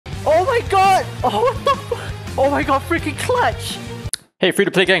my god! Oh, what the fuck? Oh my god, freaking clutch! Hey free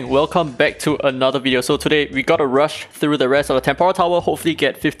to play gang, welcome back to another video. So today we gotta rush through the rest of the Temporal Tower, hopefully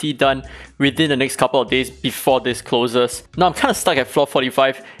get 50 done within the next couple of days before this closes. Now I'm kinda stuck at floor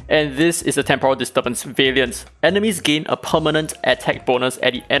 45 and this is the Temporal Disturbance Valiance. Enemies gain a permanent attack bonus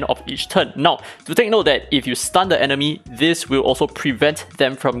at the end of each turn. Now, to take note that if you stun the enemy, this will also prevent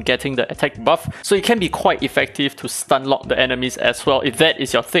them from getting the attack buff. So it can be quite effective to stun lock the enemies as well if that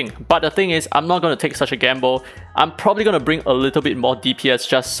is your thing. But the thing is, I'm not gonna take such a gamble. I'm probably gonna bring a little bit more DPS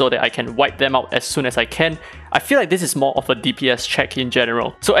just so that I can wipe them out as soon as I can. I feel like this is more of a DPS check in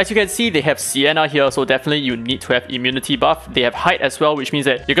general. So as you can see, they have Sienna here, so definitely you need to have immunity buff. They have height as well, which means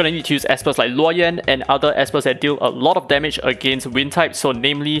that you're gonna need to use espers like Luoyan and other espers that deal a lot of damage against wind types. So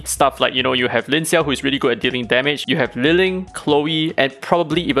namely stuff like, you know, you have Linxia, who is really good at dealing damage. You have LING, Chloe, and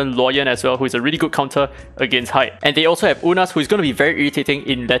probably even Luoyan as well, who is a really good counter against height. And they also have Unas, who is gonna be very irritating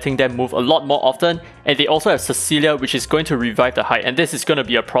in letting them move a lot more often. And they also have Cecilia, which is going to revive the height, and this is going to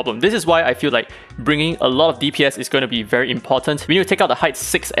be a problem. This is why I feel like bringing a lot of DPS is going to be very important. We need to take out the height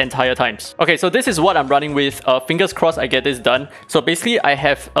 6 entire times. Okay, so this is what I'm running with. Fingers crossed I get this done. So basically I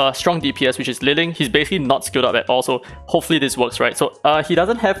have a strong DPS, which is LING. He's basically not skilled up at all, so hopefully this works, right? So he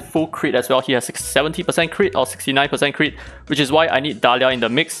doesn't have full crit as well. He has 70% crit or 69% crit, which is why I need Dahlia in the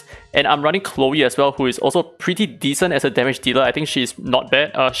mix. And I'm running Chloe as well, who is also pretty decent as a damage dealer. I think she's not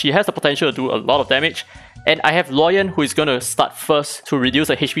bad. She has the potential to do a lot of damage. And I have Luoyan, who is going to start first to reduce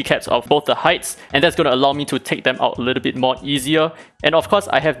the HP caps of both the heights, and that's going to allow me to take them out a little bit more easier. And of course,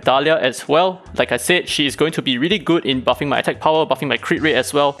 I have Dahlia as well. Like I said, she is going to be really good in buffing my attack power, buffing my crit rate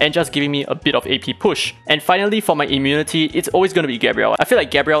as well, and just giving me a bit of AP push. And finally, for my immunity, it's always going to be Gabrielle. I feel like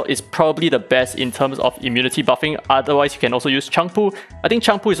Gabrielle is probably the best in terms of immunity buffing. Otherwise, you can also use Changpu. I think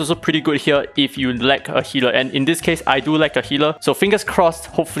Changpu is also pretty good here if you lack a healer, and in this case, I do lack a healer. So fingers crossed,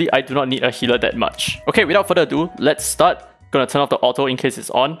 hopefully I do not need a healer that much. Okay, without further ado, let's start. Gonna turn off the auto in case it's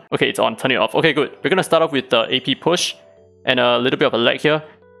on. Okay, it's on. Turn it off. Okay, good. We're gonna start off with the AP push and a little bit of a lag here.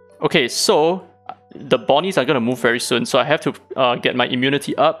 Okay, so the Bonnies are gonna move very soon, so I have to get my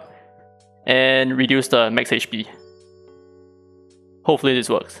immunity up and reduce the max HP. Hopefully this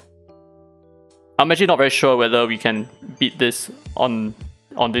works. I'm actually not very sure whether we can beat this on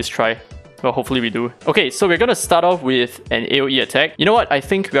this try. Well, hopefully we do. Okay, so we're gonna start off with an AoE attack. You know what? I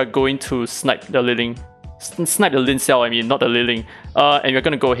think we are going to snipe the LING. Snipe the Linxia, I mean, not the LING. And we're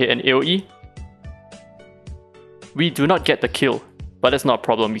gonna go ahead and AoE. We do not get the kill, but that's not a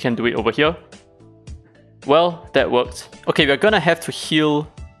problem. We can do it over here. Well, that worked. Okay, we're gonna have to heal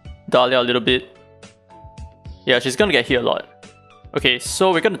Dahlia a little bit. Yeah, she's gonna get hit a lot. Okay,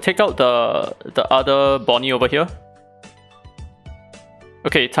 so we're gonna take out the other Bonnie over here.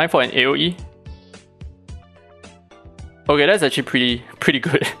 Okay, time for an AoE. Okay, that's actually pretty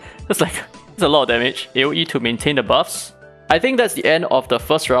good. That's a lot of damage. AoE to maintain the buffs. I think that's the end of the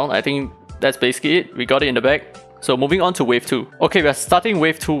first round. I think that's basically it. We got it in the bag. So moving on to wave 2. Okay, we're starting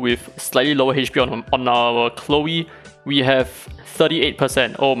wave 2 with slightly lower HP on our Chloe. We have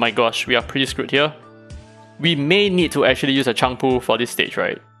 38%. Oh my gosh, we are pretty screwed here. We may need to actually use a Changpu for this stage,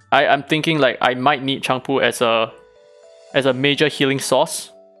 right? I'm thinking like I might need Changpu as a major healing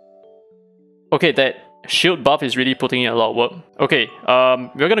source. Okay, that shield buff is really putting in a lot of work. Okay,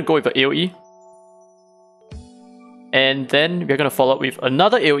 we're gonna go with an AoE. And then we're gonna follow up with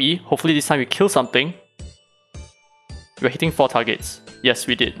another AoE. Hopefully this time we kill something. We're hitting 4 targets. Yes,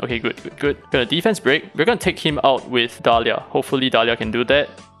 we did. Okay, good. Gonna defense break. We're gonna take him out with Dahlia. Hopefully Dahlia can do that.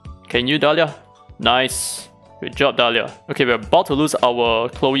 Can you, Dahlia? Nice. Good job, Dahlia. Okay, we're about to lose our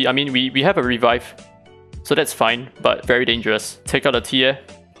Chloe. I mean, we have a revive. So that's fine, but very dangerous. Take out the Tia.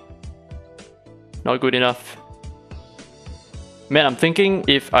 Not good enough. Man, I'm thinking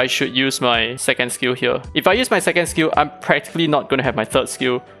if I should use my second skill here. If I use my second skill, I'm practically not going to have my third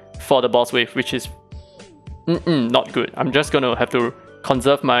skill for the boss wave, which is not good. I'm just going to have to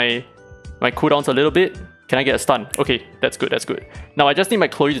conserve my cooldowns a little bit. Can I get a stun? Okay, that's good, that's good. Now I just need my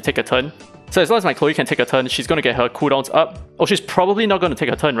Chloe to take a turn. So as long as my Chloe can take a turn, she's going to get her cooldowns up. Oh, she's probably not going to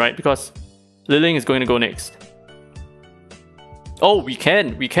take a turn, right? Because LING is going to go next. Oh, we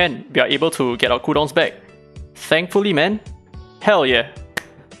can. We are able to get our cooldowns back. Thankfully, man. Hell yeah.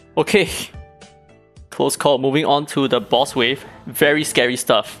 Okay. Close call. Moving on to the boss wave. Very scary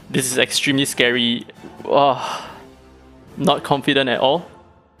stuff. This is extremely scary. Not confident at all.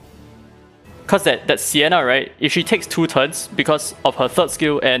 Because that Sienna, right? If she takes 2 turns because of her third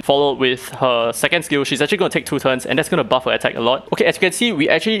skill and followed with her second skill, she's actually going to take 2 turns and that's going to buff her attack a lot. Okay, as you can see, we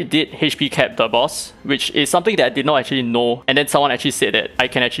actually did HP cap the boss, which is something that I did not actually know. And then someone actually said that I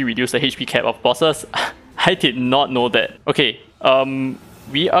can actually reduce the HP cap of bosses. I did not know that. Okay,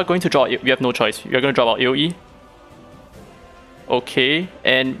 We are going to draw. We have no choice. We are going to drop our AoE. Okay,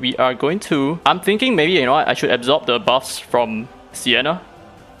 and we are going to... I'm thinking maybe, you know what, I should absorb the buffs from Sienna.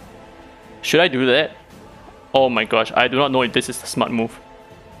 Should I do that? Oh my gosh, I do not know if this is the smart move.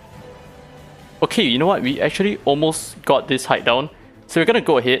 Okay, you know what, we actually almost got this height down. So we're gonna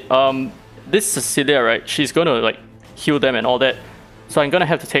go ahead. This Cecilia, right, she's gonna like heal them and all that. So I'm gonna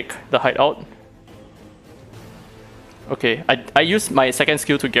have to take the height out. Okay, I used my second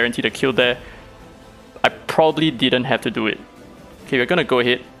skill to guarantee the kill there. I probably didn't have to do it. Okay, we're gonna go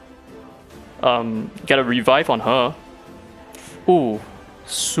ahead. Get a revive on her. Ooh,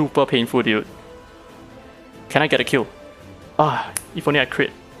 super painful, dude. Can I get a kill? Ah, if only I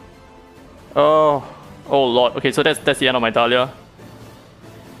crit. Oh lord. Okay, so that's the end of my Dahlia.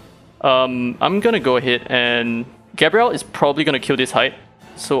 I'm gonna go ahead and... Gabrielle is probably gonna kill this height.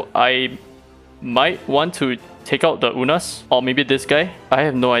 So I might want to take out the Unas. Or maybe this guy. I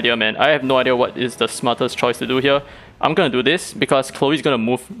have no idea, man. I have no idea what is the smartest choice to do here. I'm gonna do this because Chloe's gonna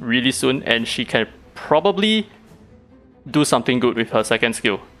move really soon and she can probably do something good with her second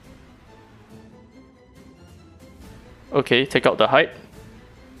skill. Okay, take out the height.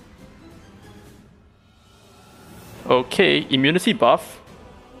 Okay, immunity buff.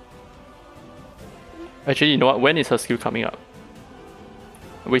 Actually, you know what? When is her skill coming up?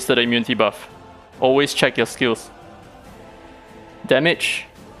 I wasted the immunity buff. Always check your skills. Damage.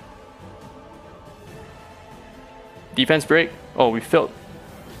 Defense break. Oh, we failed.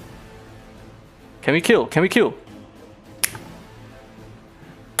 Can we kill? Can we kill?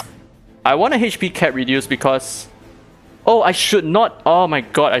 I want a HP cap reduce because... Oh, I should not... Oh my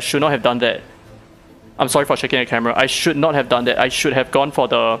god, I should not have done that. I'm sorry for checking the camera. I should not have done that. I should have gone for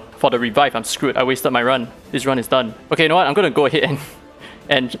the revive. I'm screwed. I wasted my run. This run is done. Okay, you know what? I'm gonna go ahead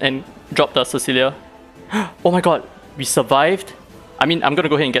and drop the Cecilia. Oh my god, we survived. I mean, I'm gonna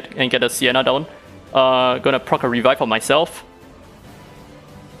go ahead and get the Sienna down. Gonna proc a revive on myself.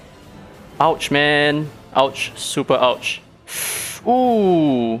 Ouch, man. Ouch. Super ouch.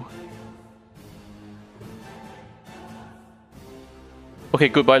 Ooh. Okay,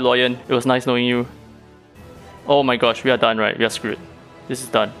 goodbye, Loyan. It was nice knowing you. Oh my gosh, we are done, right? We are screwed. This is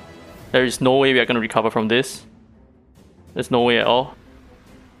done. There is no way we are gonna recover from this. There's no way at all.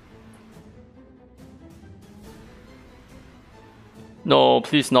 No,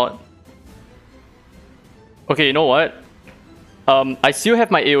 please not. Okay, you know what? I still have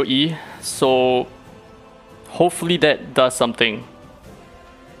my AoE, so hopefully that does something.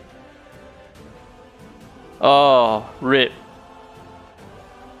 Oh, rip.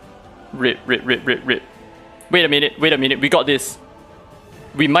 Rip. Wait a minute, we got this.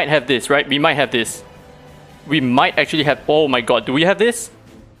 We might have this, right? We might have this. We might actually have... Oh my god, do we have this?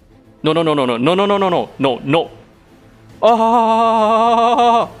 No.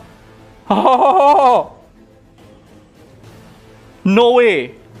 Oh! No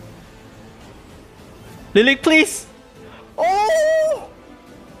way! Lily, please! Oh!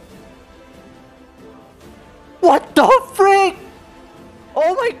 What the frick?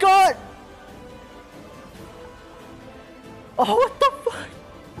 Oh my god! Oh, what the fuck?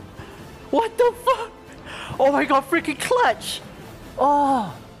 What the fuck? Oh my god, freaking clutch!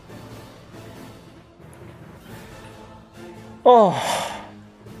 Oh! Oh!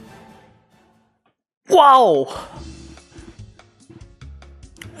 Wow!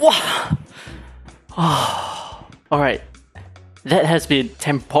 Wow! Oh. Alright. That has been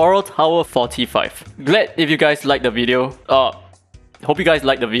Temporal Tower 45. Glad if you guys liked the video. Hope you guys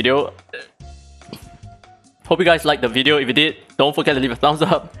liked the video. Hope you guys liked the video. If you did, don't forget to leave a thumbs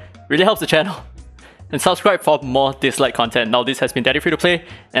up. Really helps the channel. And subscribe for more Dislyte content. Now this has been Daddy Free to Play,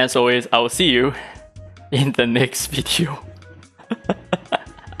 and as always, I will see you in the next video.